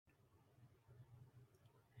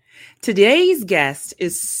Today's guest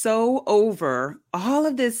is so over all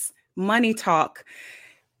of this money talk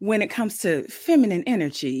when it comes to feminine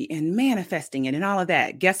energy and manifesting it and all of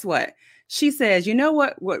that. Guess what? She says, you know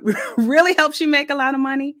what really helps you make a lot of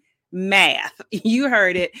money? Math. You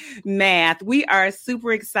heard it, math. We are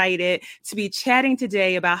super excited to be chatting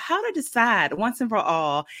today about how to decide once and for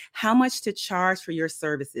all how much to charge for your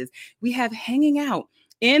services. We have hanging out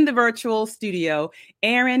in the virtual studio,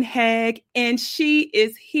 Erin Haag, and she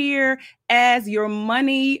is here as your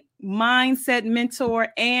money mindset mentor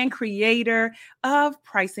and creator of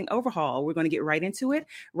Pricing Overhaul. We're going to get right into it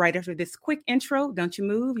right after this quick intro. Don't you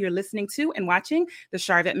move. You're listening to and watching the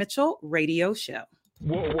Charvette Mitchell Radio Show.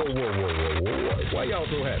 Whoa. Why y'all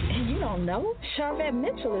so happy? You don't know? Charvette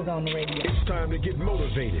Mitchell is on the radio. It's time to get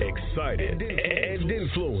motivated, excited, and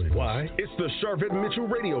influenced. Why? It's the Charvette Mitchell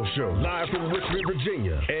Radio Show, live from Richmond,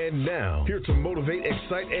 Virginia. And now, here to motivate,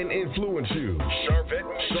 excite, and influence you,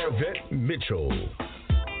 Charvette Mitchell.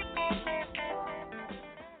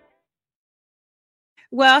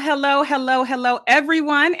 Well, hello,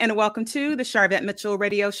 everyone, and welcome to the Charvette Mitchell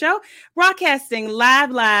Radio Show, broadcasting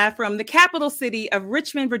live from the capital city of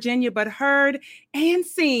Richmond, Virginia, but heard and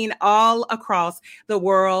seen all across the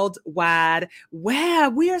World Wide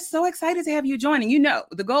Web. We are so excited to have you joining. You know,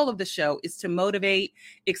 the goal of the show is to motivate,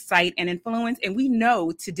 excite, and influence, and we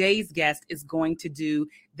know today's guest is going to do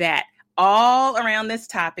that. All around this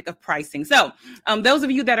topic of pricing. So those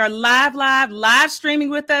of you that are live streaming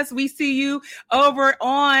with us, we see you over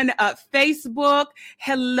on Facebook.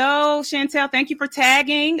 Hello, Chantel. Thank you for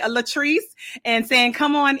tagging Latrice and saying,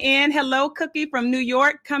 come on in. Hello, Cookie from New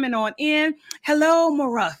York, coming on in. Hello,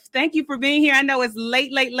 Maruf. Thank you for being here. I know it's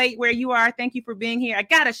late where you are. Thank you for being here. I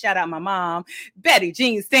got to shout out my mom, Betty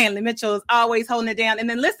Jean Stanley Mitchell is always holding it down. And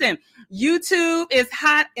then listen, YouTube is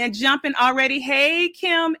hot and jumping already. Hey,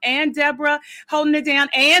 Kim and Deborah holding it down,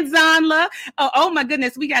 and Zanla. Oh my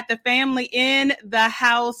goodness, we got the family in the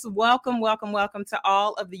house. Welcome to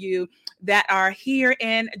all of you that are here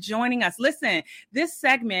and joining us. Listen, this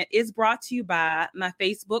segment is brought to you by my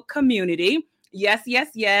Facebook community. Yes.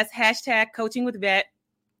 Hashtag Coaching with Vet.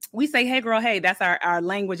 We say, hey, girl, hey, that's our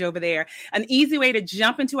language over there. An easy way to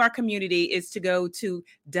jump into our community is to go to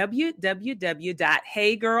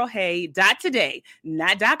www.heygirlhey.today,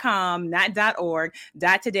 not .com, not .org,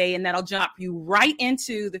 .today, and that'll jump you right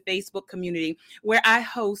into the Facebook community where I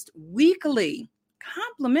host weekly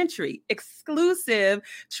complimentary, exclusive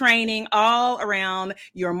training all around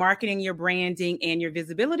your marketing, your branding, and your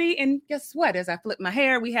visibility. And guess what? As I flip my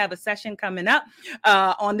hair, we have a session coming up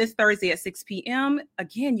on this Thursday at 6 p.m.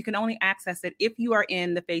 Again, you can only access it if you are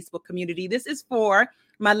in the Facebook community. This is for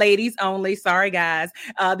my ladies only. Sorry, guys.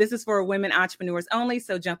 This is for women entrepreneurs only.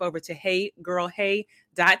 So jump over to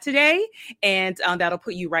heygirlhey.today, and that'll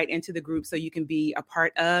put you right into the group so you can be a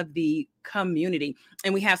part of the community.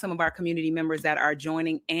 And we have some of our community members that are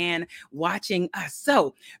joining and watching us.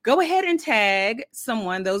 So go ahead and tag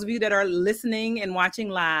someone. Those of you that are listening and watching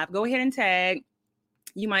live, go ahead and tag.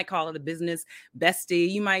 You might call it a business bestie.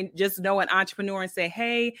 You might just know an entrepreneur and say,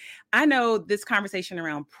 hey, I know this conversation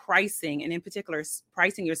around pricing, and in particular,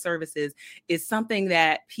 pricing your services is something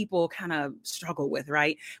that people kind of struggle with,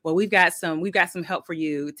 right? Well, we've got some help for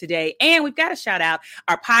you today. And we've got to shout out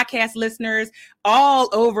our podcast listeners all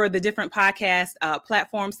over the different podcast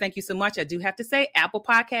platforms. Thank you so much. I do have to say, Apple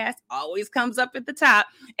Podcasts always comes up at the top.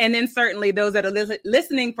 And then certainly those that are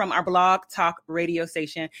listening from our blog talk radio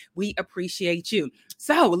station, we appreciate you.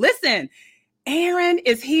 So listen, Erin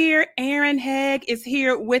is here. Erin Haag is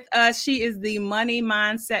here with us. She is the money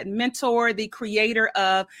mindset mentor, the creator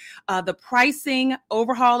of the Pricing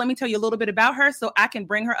Overhaul. Let me tell you a little bit about her so I can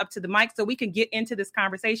bring her up to the mic so we can get into this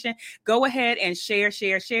conversation. Go ahead and share,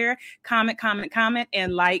 comment,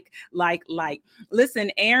 and like. Listen,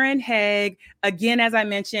 Erin Haag, again, as I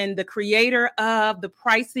mentioned, the creator of the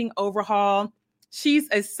Pricing Overhaul. She's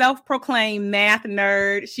a self-proclaimed math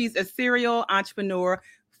nerd. She's a serial entrepreneur,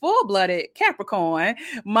 full-blooded Capricorn,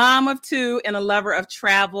 mom of two, and a lover of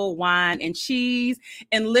travel, wine, and cheese.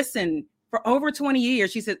 And listen, for over 20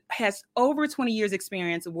 years, she has over 20 years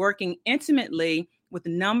experience working intimately with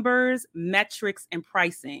numbers, metrics, and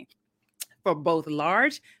pricing for both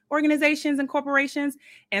large organizations and corporations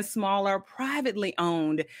and smaller privately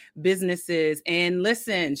owned businesses. And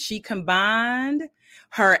listen, she combined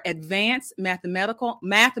her advanced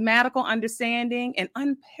mathematical understanding and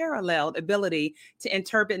unparalleled ability to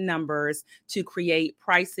interpret numbers to create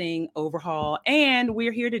pricing overhaul. And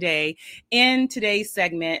we're here today in today's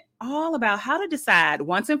segment all about how to decide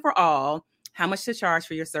once and for all how much to charge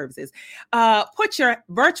for your services. Put your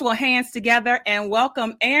virtual hands together and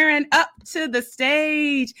welcome Erin up to the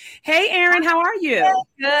stage. Hey, Erin, how are you?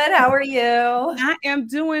 Good. How are you? I am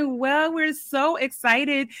doing well. We're so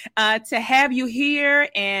excited to have you here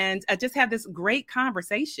and just have this great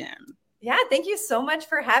conversation. Yeah, thank you so much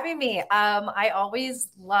for having me. I always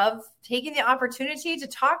love taking the opportunity to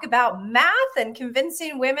talk about math and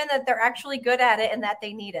convincing women that they're actually good at it and that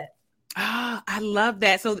they need it. Oh, I love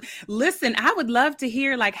that. So listen, I would love to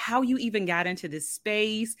hear like how you even got into this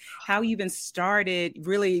space, how you even started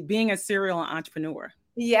really being a serial entrepreneur.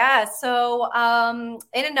 Yeah. So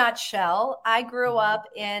in a nutshell, I grew up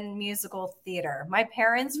in musical theater. My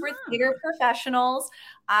parents were theater professionals.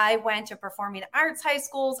 I went to performing arts high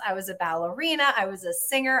schools. I was a ballerina. I was a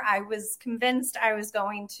singer. I was convinced I was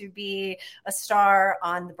going to be a star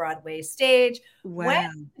on the Broadway stage. Wow.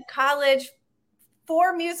 Went to college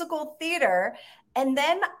for musical theater. And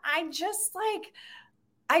then I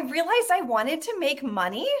realized I wanted to make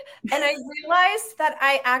money, and I realized that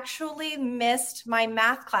I actually missed my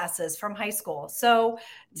math classes from high school. So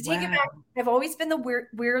to take it back, I've always been the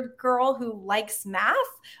weird girl who likes math.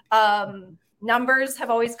 Numbers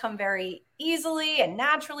have always come very easily and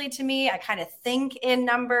naturally to me. I kind of think in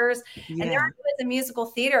numbers. Yeah. And there I was in musical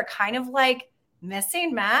theater, kind of like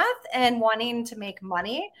missing math and wanting to make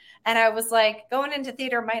money. And I was like, going into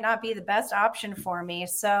theater might not be the best option for me.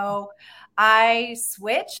 So I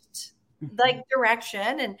switched like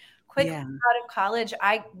direction and quickly out of college,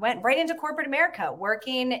 I went right into corporate America,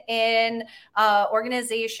 working in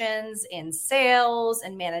organizations in sales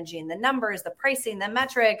and managing the numbers, the pricing, the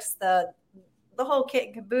metrics, the whole kit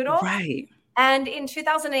and caboodle. Right. And in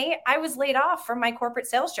 2008, I was laid off from my corporate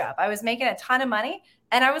sales job. I was making a ton of money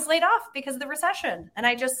and I was laid off because of the recession. And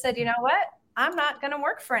I just said, you know what? I'm not going to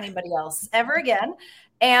work for anybody else ever again.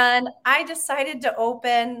 And I decided to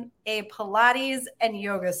open a Pilates and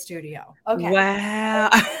yoga studio. Okay. Wow.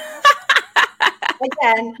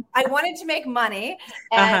 Again, I wanted to make money.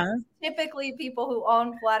 And typically people who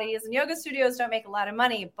own Pilates and yoga studios don't make a lot of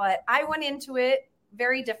money, but I went into it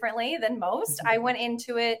very differently than most. I went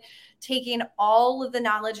into it taking all of the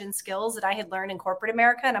knowledge and skills that I had learned in corporate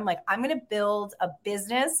America. And I'm like, I'm going to build a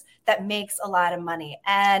business that makes a lot of money.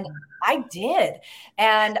 And I did.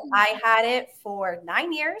 And I had it for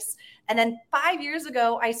 9 years. And then 5 years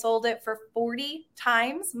ago, I sold it for 40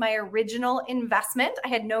 times my original investment. I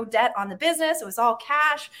had no debt on the business. It was all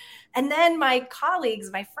cash. And then my colleagues,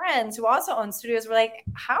 my friends who also own studios were like,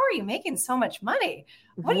 how are you making so much money?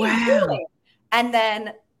 What are you doing? And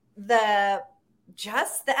then the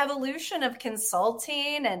evolution of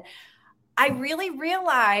consulting. And I really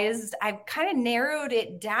realized I've kind of narrowed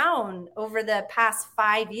it down over the past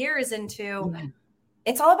 5 years into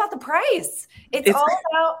it's all about the price. It's all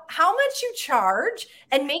about how much you charge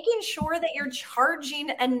and making sure that you're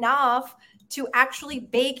charging enough to actually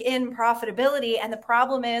bake in profitability. And the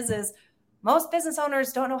problem is most business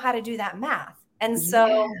owners don't know how to do that math. And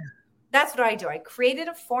so that's what I do. I created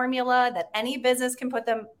a formula that any business can put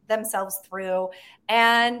themselves through,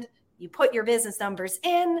 and you put your business numbers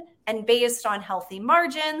in, and based on healthy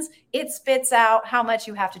margins, it spits out how much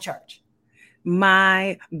you have to charge.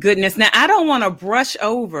 My goodness. Now, I don't want to brush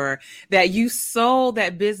over that you sold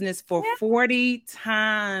that business for 40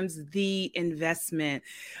 times the investment.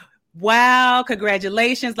 Wow.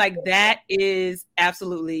 Congratulations. Like that is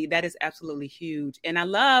absolutely huge. And I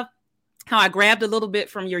love how I grabbed a little bit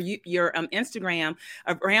from your Instagram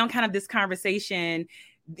around kind of this conversation,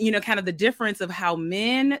 you know, kind of the difference of how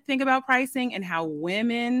men think about pricing and how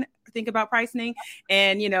women think about pricing.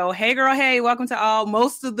 And, you know, hey girl, hey, welcome to all.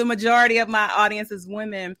 Most of the majority of my audience is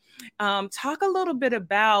women. Talk a little bit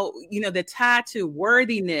about, you know, the tie to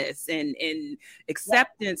worthiness and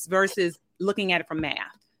acceptance versus looking at it from math.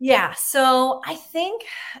 Yeah. So I think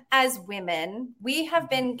as women, we have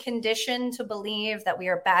been conditioned to believe that we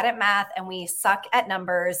are bad at math and we suck at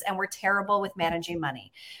numbers and we're terrible with managing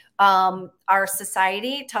money. Our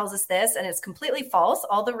society tells us this, and it's completely false.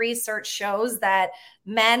 All the research shows that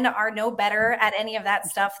men are no better at any of that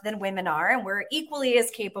stuff than women are, and we're equally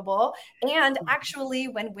as capable. And actually,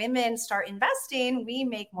 when women start investing, we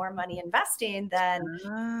make more money investing than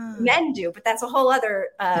men do. But that's a whole other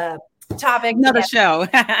topic. Another show.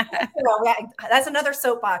 That's another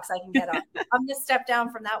soapbox I can get on. I'm going to step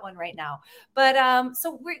down from that one right now. But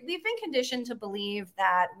so we've been conditioned to believe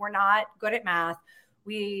that we're not good at math.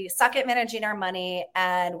 We suck at managing our money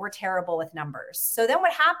and we're terrible with numbers. So then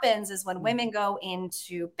what happens is when women go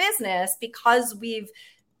into business, because we've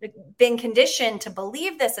been conditioned to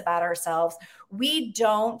believe this about ourselves, we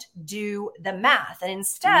don't do the math. And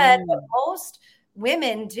instead, what most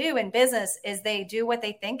women do in business is they do what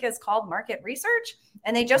they think is called market research.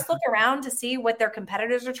 And they just look around to see what their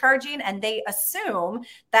competitors are charging. And they assume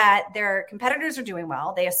that their competitors are doing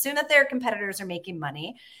well. They assume that their competitors are making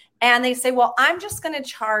money. And they say, well, I'm just going to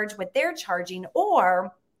charge what they're charging,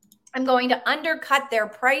 or I'm going to undercut their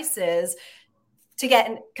prices to get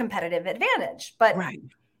a competitive advantage. But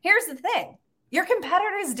here's the thing. Your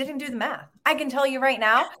competitors didn't do the math. I can tell you right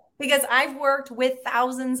now, because I've worked with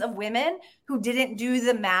thousands of women who didn't do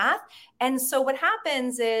the math. And so what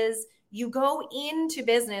happens is you go into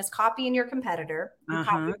business copying your competitor, who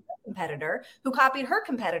copied her competitor, who copied her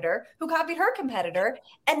competitor, who copied her competitor.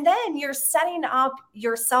 And then you're setting up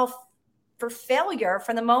yourself for failure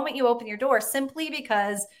from the moment you open your door, simply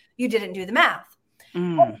because you didn't do the math.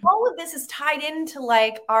 But all of this is tied into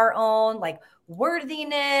like our own like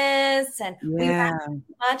worthiness, and we wrap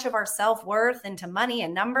much of our self-worth into money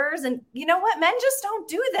and numbers. And you know what? Men just don't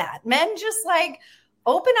do that. Men just like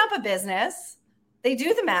open up a business. They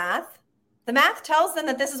do the math. The math tells them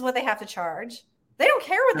that this is what they have to charge. They don't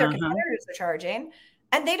care what their competitors are charging,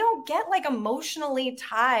 and they don't get like emotionally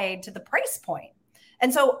tied to the price point.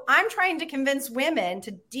 And so I'm trying to convince women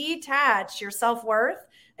to detach your self-worth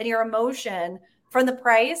and your emotion from the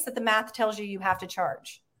price that the math tells you have to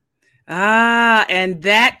charge. And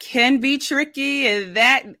that can be tricky. And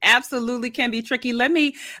that absolutely can be tricky. Let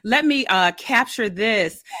me capture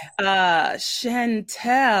this.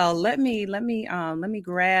 Chantel, let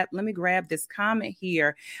me grab this comment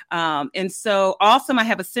here. And so awesome. I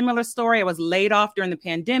have a similar story. I was laid off during the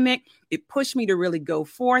pandemic. It pushed me to really go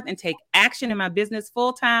forth and take action in my business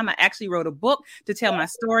full time. I actually wrote a book to tell my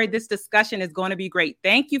story. This discussion is going to be great.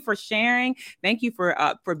 Thank you for sharing. Thank you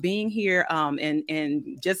for being here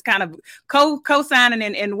and just kind of co-signing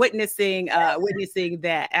and witnessing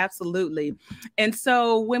that. Absolutely. And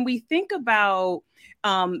so when we think about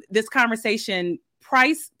this conversation,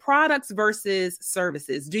 products versus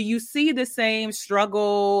services, do you see the same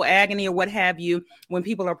struggle, agony, or what have you when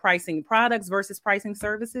people are pricing products versus pricing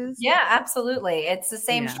services? Yeah, absolutely. It's the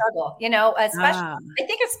same struggle,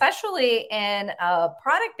 especially in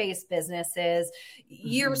product-based businesses,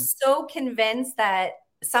 you're so convinced that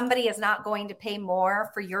somebody is not going to pay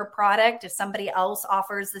more for your product if somebody else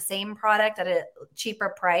offers the same product at a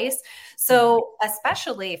cheaper price. So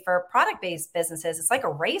especially for product-based businesses, it's like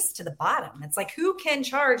a race to the bottom. It's like, who can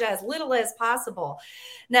charge as little as possible?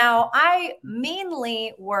 Now, I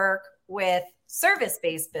mainly work with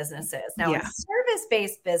service-based businesses. Now, in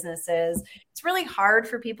service-based businesses, it's really hard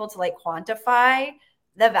for people to like quantify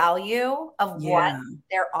the value of what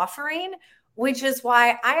they're offering, which is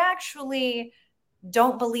why I actually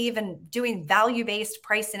don't believe in doing value-based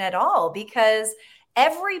pricing at all, because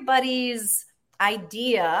everybody's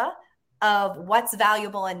idea of what's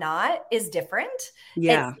valuable and not is different.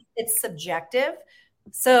 It's subjective.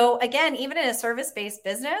 So again, even in a service-based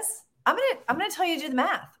business, I'm gonna tell you to do the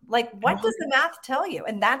math. Like, what does the math tell you?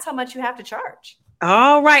 And that's how much you have to charge.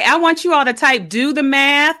 All right. I want you all to type, do the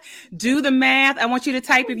math. I want you to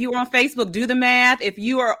type, if you're on Facebook, do the math. If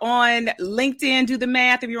you are on LinkedIn, do the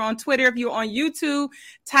math. If you're on Twitter, if you're on YouTube,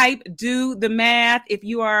 type, do the math. If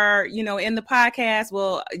you are, in the podcast,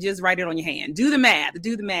 well, just write it on your hand. Do the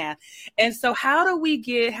math. And so how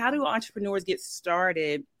do entrepreneurs get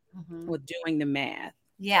started with doing the math?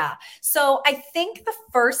 Yeah. So I think the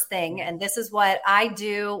first thing, and this is what I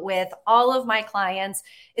do with all of my clients,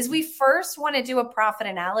 is we first want to do a profit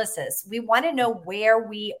analysis. We want to know where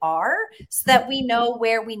we are so that we know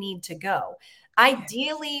where we need to go.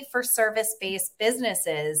 Ideally, for service-based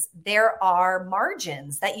businesses, there are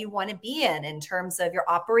margins that you want to be in terms of your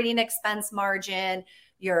operating expense margin,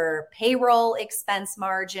 your payroll expense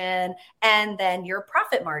margin, and then your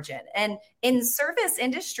profit margin. And in service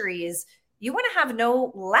industries, you want to have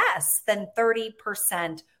no less than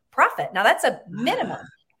 30% profit. Now, that's a minimum.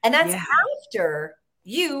 And that's after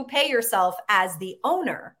you pay yourself as the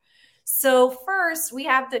owner. So first, we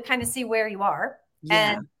have to kind of see where you are.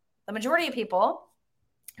 And the majority of people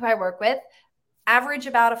who I work with average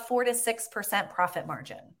about a 4 to 6% profit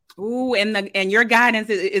margin. Ooh, and your guidance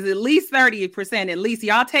is at least 30%. At least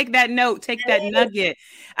y'all take that note, take that nugget.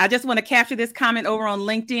 I just want to capture this comment over on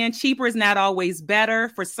LinkedIn. Cheaper is not always better.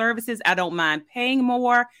 For services, I don't mind paying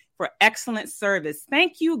more for excellent service.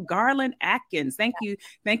 Thank you, Garland Atkins. Thank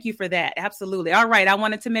you for that. Absolutely. All right. I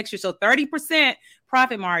wanted to make sure. So 30%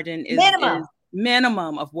 profit margin is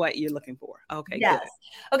minimum of what you're looking for. Okay. Yes.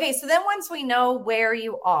 Good. Okay. So then once we know where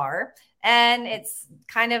you are, and it's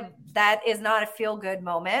kind of, that is not a feel-good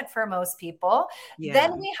moment for most people.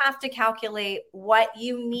 Then we have to calculate what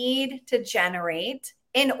you need to generate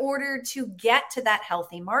in order to get to that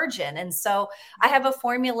healthy margin. And so I have a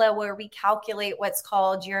formula where we calculate what's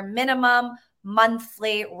called your minimum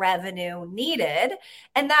monthly revenue needed.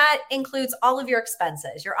 And that includes all of your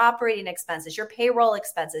expenses, your operating expenses, your payroll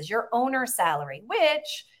expenses, your owner salary,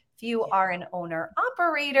 which if you are an owner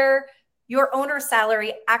operator, your owner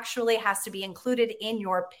salary actually has to be included in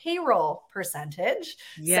your payroll percentage.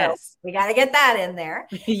 Yes. So we got to get that in there.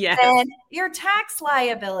 Yes. And your tax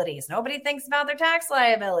liabilities. Nobody thinks about their tax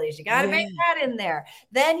liabilities. You got to make that in there.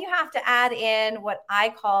 Then you have to add in what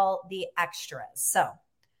I call the extras. So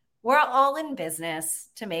we're all in business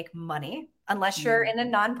to make money, unless you're in a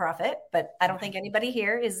nonprofit, but I don't think anybody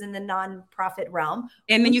here is in the nonprofit realm.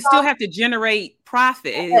 And then you still have to generate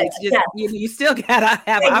profit. It's just, you still gotta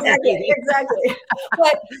have exactly.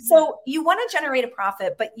 But so you want to generate a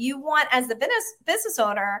profit, but you want, as the business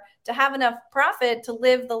owner, to have enough profit to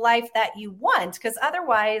live the life that you want. Because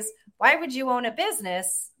otherwise, why would you own a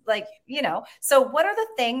business? So what are the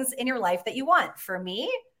things in your life that you want? For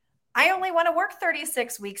me, I only want to work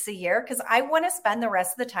 36 weeks a year because I want to spend the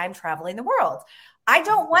rest of the time traveling the world. I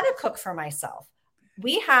don't want to cook for myself.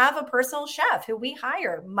 We have a personal chef who we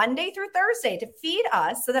hire Monday through Thursday to feed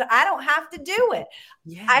us so that I don't have to do it.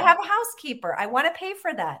 Yeah. I have a housekeeper. I want to pay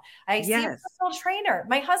for that. I see a personal trainer.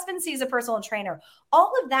 My husband sees a personal trainer.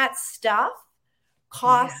 All of that stuff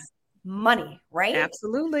costs money, right?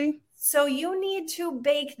 Absolutely. So you need to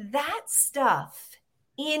bake that stuff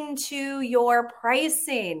into your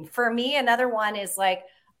pricing. For me, another one is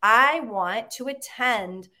I want to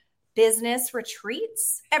attend business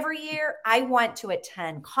retreats every year. I want to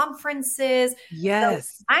attend conferences.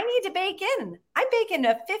 Yes. So I need to I bake in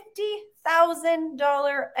a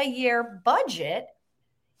 $50,000 a year budget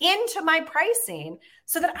into my pricing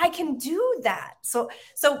so that I can do that. So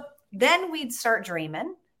then we'd start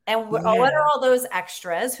dreaming. And what are all those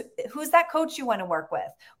extras? Who's that coach you want to work with?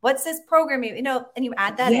 What's this program? And you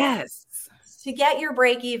add that in to get your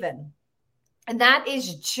break even. And that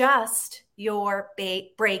is just your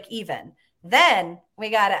break even. Then we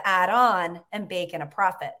got to add on and bake in a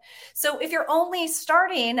profit. So if you're only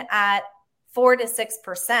starting at 4 to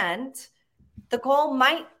 6%, the goal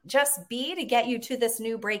might just be to get you to this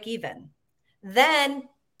new break even. Then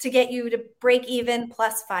to get you to break even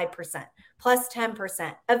plus 5%. Plus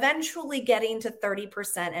 10%, eventually getting to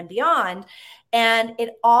 30% and beyond. And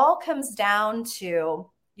it all comes down to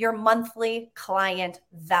your monthly client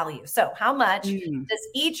value. So how much does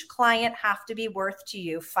each client have to be worth to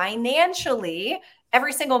you financially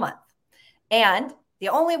every single month? And the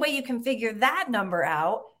only way you can figure that number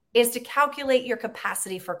out is to calculate your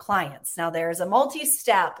capacity for clients. Now there's a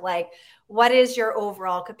multi-step, what is your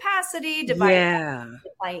overall capacity divided by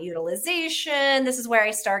client utilization? This is where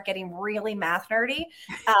I start getting really math nerdy.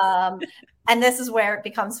 And this is where it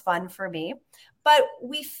becomes fun for me. But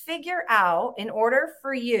we figure out, in order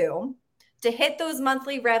for you to hit those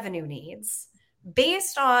monthly revenue needs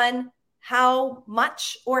based on how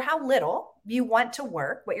much or how little you want to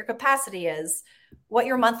work, what your capacity is, what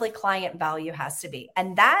your monthly client value has to be.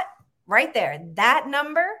 And that right there, that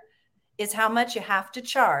number is how much you have to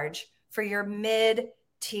charge for your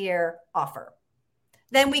mid-tier offer.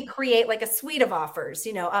 Then we create a suite of offers,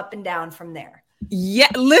 up and down from there. Yeah,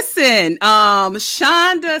 listen,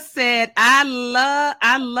 Shonda said, I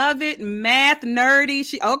love it. Math nerdy.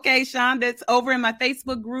 Shonda's over in my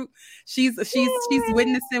Facebook group. She's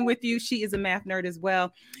witnessing with you. She is a math nerd as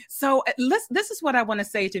well. So this is what I want to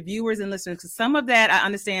say to viewers and listeners, because some of that I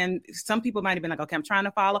understand. Some people might have been okay, I'm trying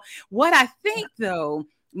to follow. What I think though,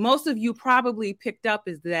 most of you probably picked up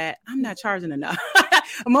is that I'm not charging enough.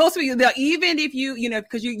 Most of you, even if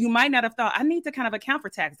because you might not have thought, I need to kind of account for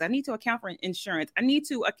taxes. I need to account for insurance. I need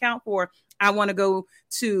to account for, I want to go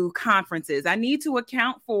to conferences. I need to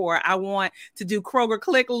account for, I want to do Kroger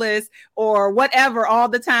click list or whatever all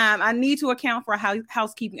the time. I need to account for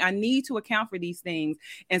housekeeping. I need to account for these things.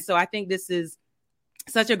 And so I think this is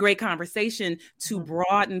such a great conversation to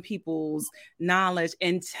broaden people's knowledge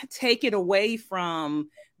and take it away from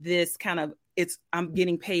this kind of, I'm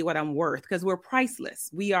getting paid what I'm worth, because we're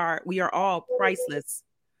priceless. We are all priceless.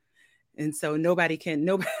 And so nobody can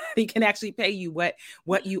actually pay you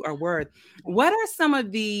what you are worth. What are some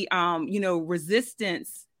of the,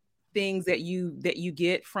 resistance things that you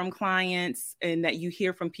get from clients and that you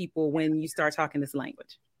hear from people when you start talking this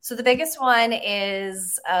language? So the biggest one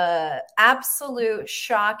is absolute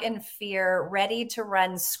shock and fear, ready to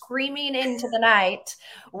run screaming into the night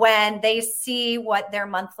when they see what their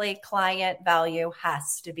monthly client value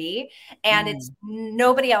has to be. And it's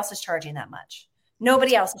nobody else is charging that much.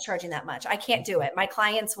 Nobody else is charging that much. I can't do it. My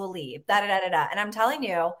clients will leave. And I'm telling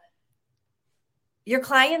you, your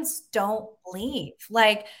clients don't leave.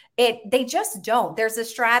 Like they just don't. There's a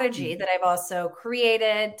strategy that I've also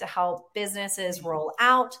created to help businesses roll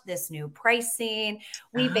out this new pricing.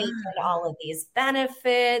 We bake in all of these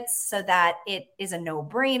benefits so that it is a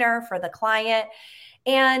no-brainer for the client.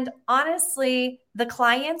 And honestly, the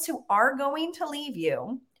clients who are going to leave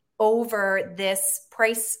you over this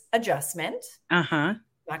price adjustment, I'm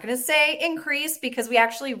not going to say increase, because we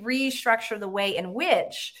actually restructure the way in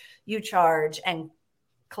which you charge and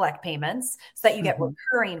collect payments so that you get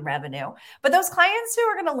recurring revenue. But those clients who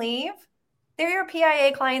are going to leave, they're your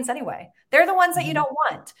PIA clients anyway. They're the ones that you don't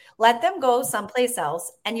want. Let them go someplace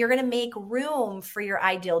else, and you're going to make room for your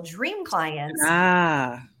ideal dream clients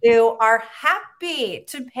who are happy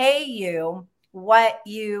to pay you what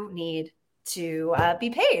you need to be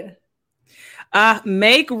paid.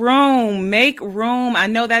 Make room. I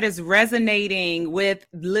know that is resonating with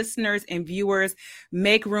listeners and viewers.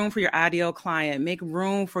 Make room for your ideal client. Make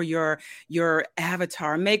room for your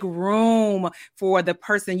avatar. Make room for the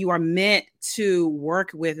person you are meant to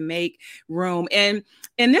work with. Make room. And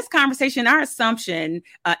in this conversation, our assumption,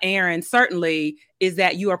 Erin, certainly is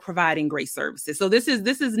that you are providing great services. So this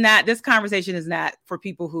conversation is not for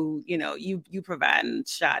people who, you provide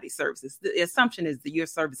shoddy services. The assumption is that your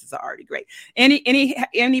services are already great.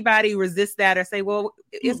 Anybody resist that or say, well,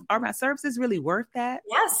 are my services really worth that?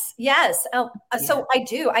 Yes. So I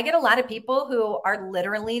do. I get a lot of people who are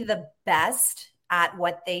literally the best at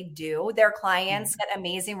what they do. Their clients get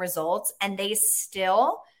amazing results, and they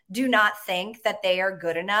still do not think that they are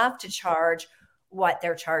good enough to charge what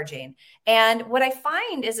they're charging. And what I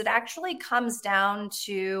find is it actually comes down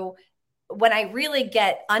to when I really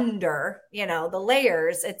get under, the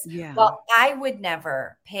layers, it's, well, I would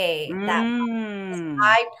never pay that much.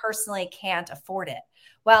 I personally can't afford it.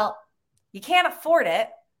 Well, you can't afford it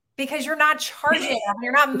because you're not charging enough.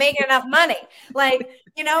 You're not making enough money. Like,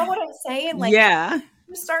 you know what I'm saying? Like,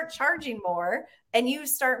 you start charging more and you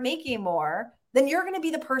start making more, then you're going to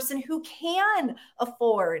be the person who can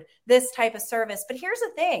afford this type of service. But here's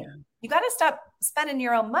the thing. You got to stop spending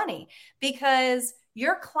your own money, because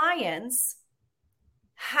your clients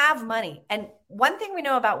have money. And one thing we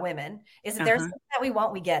know about women is that there's something that we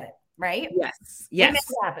want, we get it, right? Yes. We make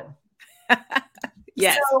it happen.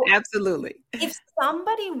 Yes, so absolutely. If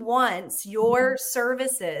somebody wants your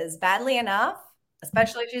services badly enough,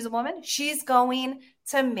 especially if she's a woman, she's going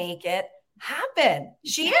to make it happen.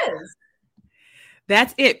 She is.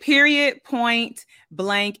 That's it. Period. Point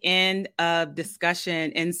blank. End of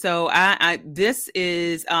discussion. And so this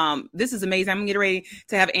is amazing. I'm getting ready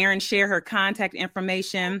to have Erin share her contact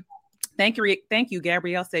information. Thank you,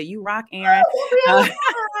 Gabrielle. Say you rock, Erin.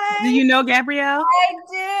 Do you know Gabrielle?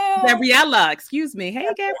 I do. Gabriella, excuse me. Hey,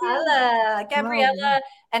 Gabriella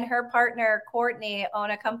and her partner Courtney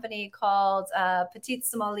own a company called Petite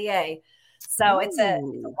Sommelier. So it's a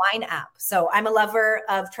wine app. So I'm a lover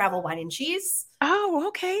of travel, wine, and cheese. Oh,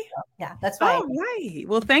 okay. So, yeah, that's fine. All right.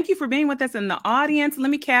 Well, thank you for being with us in the audience. Let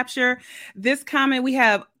me capture this comment. We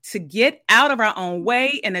have to get out of our own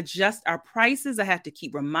way and adjust our prices. I have to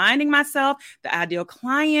keep reminding myself the ideal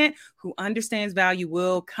client who understands value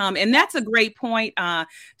will come. And that's a great point,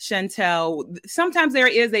 Chantel. Sometimes there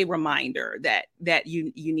is a reminder that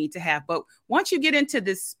you need to have. But once you get into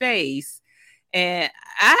this space, and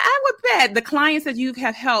I would bet the clients that you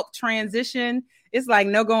have helped transition, it's like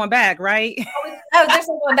no going back, right? There's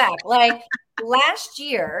no going back. Like last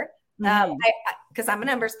year, because I'm a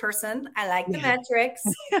numbers person, I like the metrics.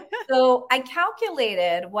 So I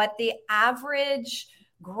calculated what the average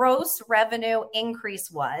gross revenue increase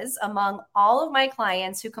was among all of my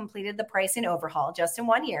clients who completed the pricing overhaul just in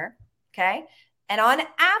 1 year. Okay. And on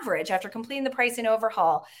average, after completing the pricing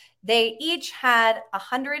overhaul, they each had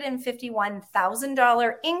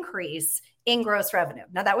 $151,000 increase in gross revenue.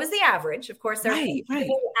 Now, that was the average. Of course, there were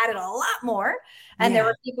people who added a lot more, and there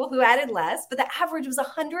were people who added less, but the average was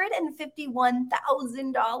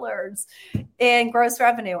 $151,000 in gross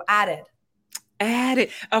revenue added.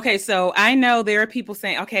 Okay, so I know there are people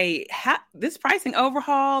saying, okay, this pricing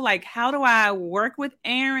overhaul, like, how do I work with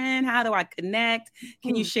Erin? How do I connect?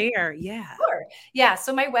 Can you share? Yeah. Sure. Yeah.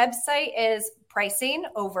 So my website is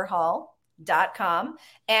pricingoverhaul.com,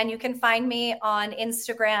 and you can find me on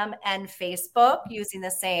Instagram and Facebook using the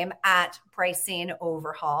same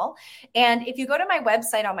 @pricingoverhaul. And if you go to my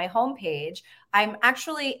website on my homepage, I'm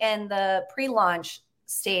actually in the pre-launch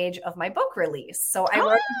stage of my book release. So I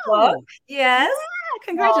wrote a book. Yes. Yeah,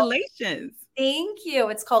 congratulations. Thank you.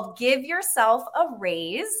 It's called Give Yourself a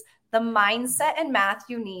Raise: The Mindset and Math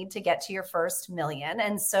You Need to Get to Your First Million.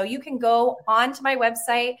 And so you can go onto my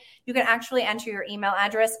website. You can actually enter your email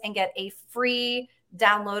address and get a free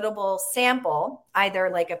downloadable sample, either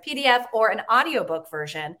like a PDF or an audiobook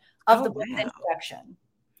version of the book introduction.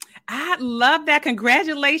 I love that.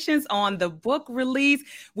 Congratulations on the book release.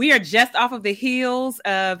 We are just off of the heels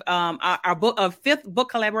of our book of fifth book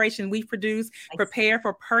collaboration we produced, Prepare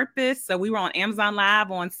for Purpose. So we were on Amazon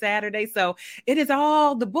Live on Saturday. So it is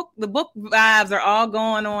all the book vibes are all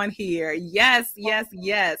going on here. Yes.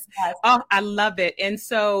 Oh, I love it. And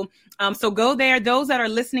so go there. Those that are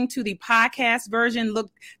listening to the podcast version,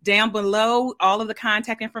 look down below. All of the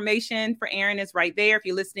contact information for Erin is right there. If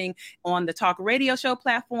you're listening on the Talk Radio Show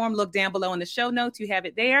platform, look down below in the show notes. You have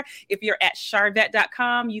it there. If you're at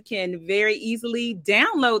charvette.com, you can very easily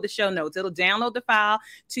download the show notes. It'll download the file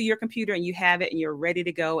to your computer and you have it and you're ready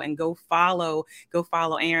to go and go follow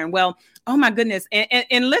Erin. Well, oh my goodness.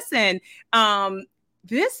 And listen,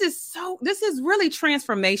 this is really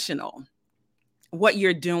transformational, what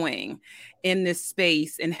you're doing in this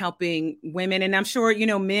space and helping women. And I'm sure,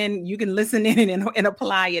 men, you can listen in and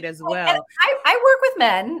apply it as well. And I work with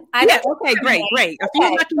men. Okay, great. A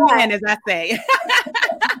few lucky men, as I say.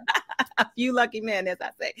 A few lucky men, as I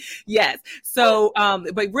say. Yes. So,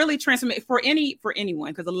 but really transform for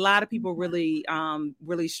anyone, because a lot of people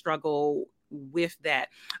really struggle with that.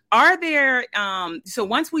 Are there, so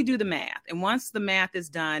once we do the math and once the math is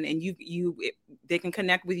done and they can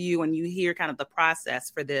connect with you and you hear kind of the process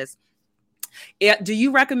for this, do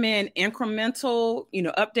you recommend incremental,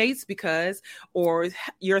 updates or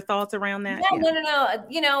your thoughts around that?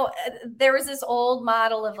 No. There was this old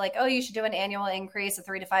model of like, oh, you should do an annual increase of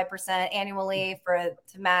 3 to 5% annually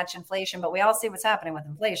to match inflation. But we all see what's happening with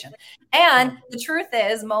inflation. And the truth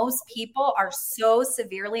is most people are so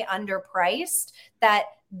severely underpriced that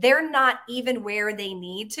they're not even where they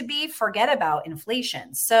need to be. Forget about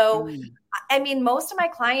inflation. So, I mean, most of my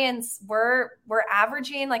clients were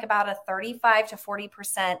averaging like about a 35 to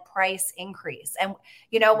 40% price increase. And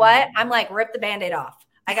you know what? I'm like, rip the Band-Aid off.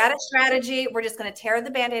 I got a strategy. We're just going to tear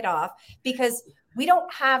the Band-Aid off because we don't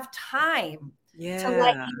have time to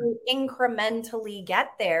let you incrementally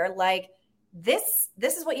get there. Like, this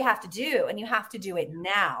is what you have to do, and you have to do it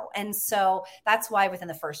now. And so that's why within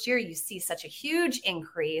the first year, you see such a huge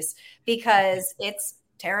increase because it's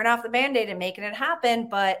tearing off the Band-Aid and making it happen.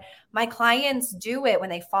 But my clients do it when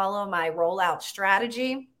they follow my rollout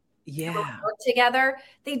strategy. Yeah. Work together.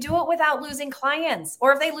 They do it without losing clients.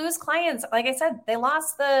 Or if they lose clients, like I said, they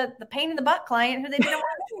lost the pain in the butt client who they didn't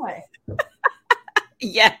want anyway.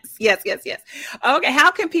 Yes. Okay.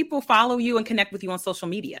 How can people follow you and connect with you on social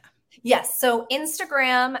media? Yes. So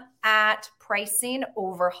Instagram at Pricing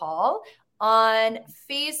Overhaul. On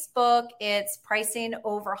Facebook, it's Pricing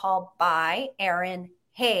Overhaul by Erin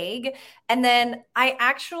Haag. And then I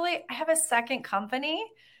have a second company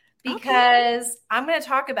because I'm going to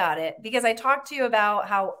talk about it because I talked to you about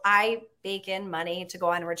how I bake in money to go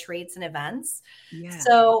on retreats and events. Yeah.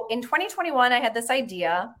 So in 2021, I had this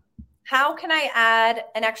idea. How can I add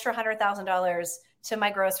an extra $100,000 to my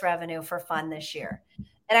gross revenue for fun this year?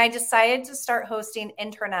 And I decided to start hosting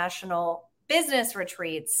international business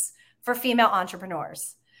retreats for female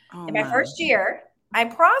entrepreneurs. In my first year, I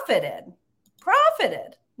profited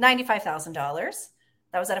 $95,000.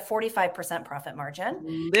 That was at a 45% profit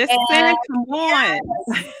margin. Listen, come on.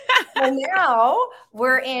 And now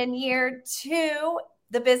we're in year 2.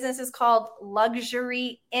 The business is called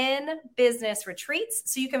Luxury in Business Retreats.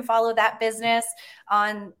 So you can follow that business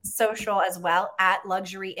on social as well at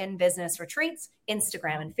Luxury in Business Retreats,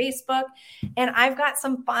 Instagram and Facebook. And I've got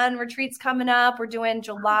some fun retreats coming up. We're doing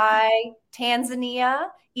July, Tanzania,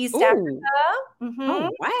 East Africa. Mm-hmm. Oh,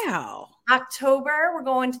 wow. October, we're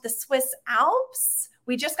going to the Swiss Alps.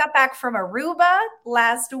 We just got back from Aruba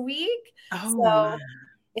last week. So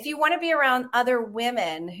if you want to be around other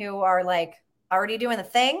women who are like, already doing the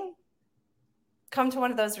thing, come to one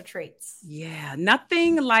of those retreats. Yeah,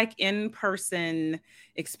 nothing like in-person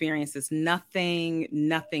experiences. Nothing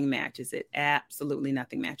matches it. Absolutely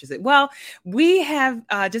nothing matches it. Well, we have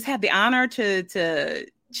just had the honor to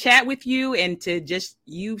chat with you and to just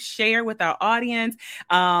you share with our audience.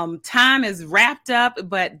 Time is wrapped up,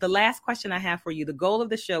 but the last question I have for you, the goal of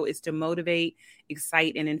the show is to motivate,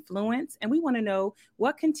 excite, and influence. And we want to know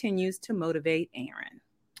what continues to motivate Erin.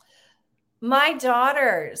 My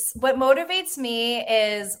daughters. What motivates me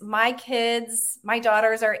is my kids. My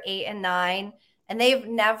daughters are 8 and 9, and they've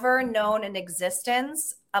never known an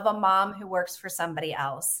existence of a mom who works for somebody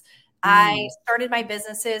else. I started my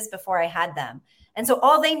businesses before I had them. And so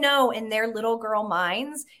all they know in their little girl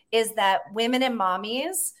minds is that women and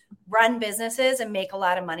mommies run businesses and make a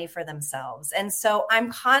lot of money for themselves. And so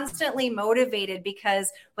I'm constantly motivated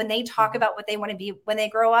because when they talk about what they want to be when they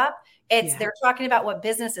grow up, they're talking about what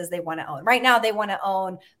businesses they want to own. Right now, they want to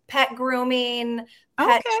own pet grooming,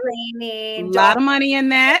 pet training. A lot of money in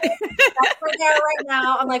that. That's where they are right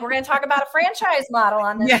now. I'm like, we're going to talk about a franchise model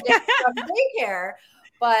on this daycare.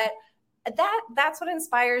 But that's what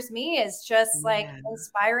inspires me, is just like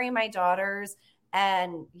inspiring my daughters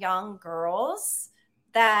and young girls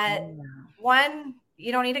that one,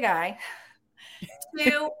 you don't need a guy.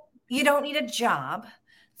 Two, you don't need a job.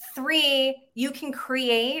 Three, you can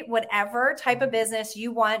create whatever type of business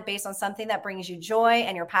you want based on something that brings you joy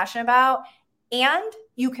and you're passionate about, and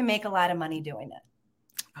you can make a lot of money doing it.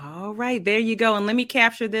 All right, there you go. And let me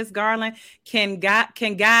capture this, Garland. Can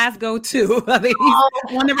guys go too? On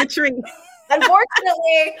the retreat?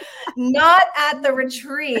 Unfortunately, not at the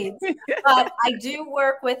retreat, but I do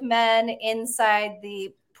work with men inside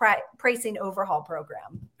the pricing overhaul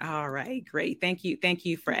program. All right, great. Thank you. Thank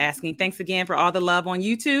you for asking. Thanks again for all the love on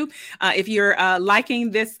YouTube. If you're liking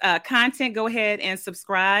this content, go ahead and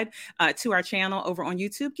subscribe to our channel over on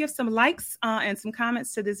YouTube. Give some likes and some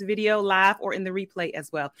comments to this video live or in the replay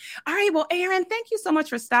as well. All right. Well, Erin, thank you so much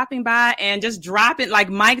for stopping by and just dropping like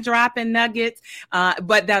mic dropping nuggets,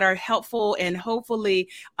 but that are helpful and hopefully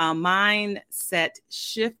mindset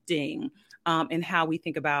shifting in how we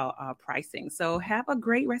think about pricing. So have a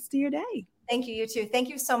great rest of your day. Thank you. You too. Thank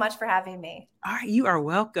you so much for having me. All right. You are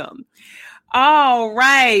welcome. All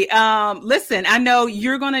right. Listen, I know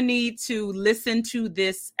you're going to need to listen to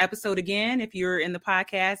this episode again. If you're in the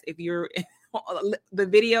podcast, if you're the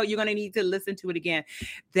video, you're going to need to listen to it again.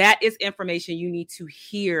 That is information you need to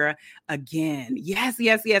hear again. Yes.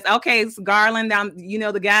 Okay, so Garland,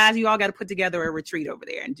 the guys, you all got to put together a retreat over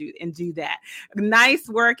there and do that. Nice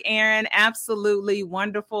work, Erin. Absolutely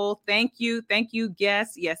wonderful. Thank you,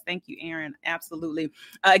 guests. Yes, thank you, Erin. Absolutely.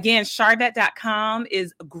 Again, Sharvette.com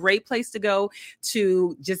is a great place to go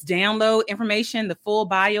to just download information, the full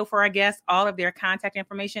bio for our guests, all of their contact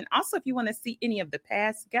information. Also, if you want to see any of the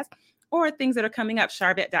past guests or things that are coming up,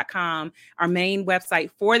 Sharvette.com, our main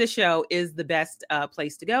website for the show, is the best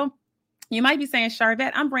place to go. You might be saying,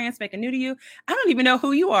 Sharvette, I'm brand spanking new to you. I don't even know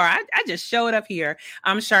who you are. I just showed up here.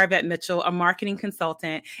 I'm Sharvette Mitchell, a marketing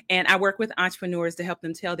consultant, and I work with entrepreneurs to help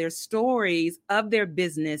them tell their stories of their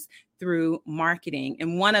business through marketing.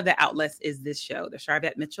 And one of the outlets is this show, the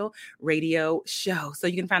Sharvette Mitchell Radio Show. So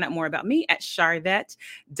you can find out more about me at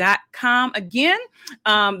Sharvette.com. Again,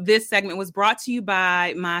 this segment was brought to you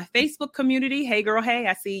by my Facebook community. Hey, girl, hey,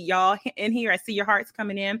 I see y'all in here. I see your hearts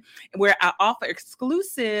coming in, where I offer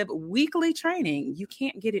exclusive weekly training. You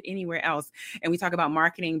can't get it anywhere else. And we talk about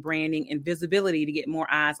marketing, branding, and visibility to get more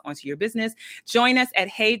eyes onto your business. Join us at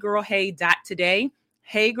heygirlhey.today.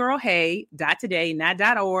 heygirlhey.today,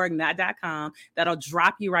 not .org, not .com. That'll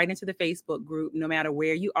drop you right into the Facebook group, no matter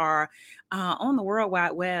where you are on the World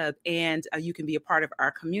Wide Web. And you can be a part of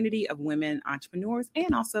our community of women entrepreneurs,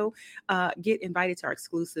 and also get invited to our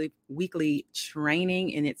exclusive weekly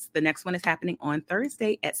training. And the next one is happening on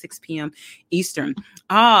Thursday at 6 p.m. Eastern.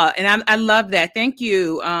 And I love that. Thank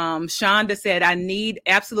you. Shonda said,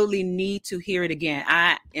 absolutely need to hear it again.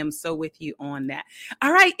 I am so with you on that.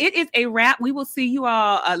 All right. It is a wrap. We will see you all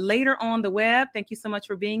later on the web. Thank you so much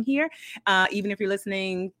for being here. Even if you're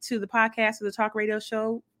listening to the podcast or the talk radio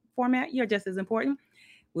show format, you're just as important.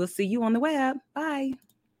 We'll see you on the web. Bye.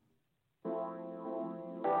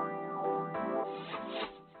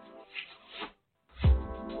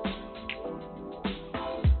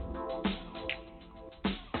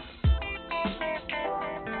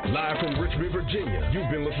 Live from Richmond, Virginia,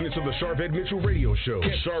 you've been listening to the Sharvette Mitchell Radio Show.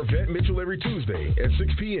 Get Sharvette Mitchell every Tuesday at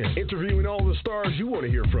 6 p.m., interviewing all the stars you want to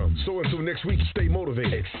hear from. So until next week, stay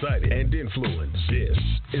motivated, excited, and influenced. This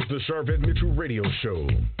is the Sharvette Mitchell Radio Show.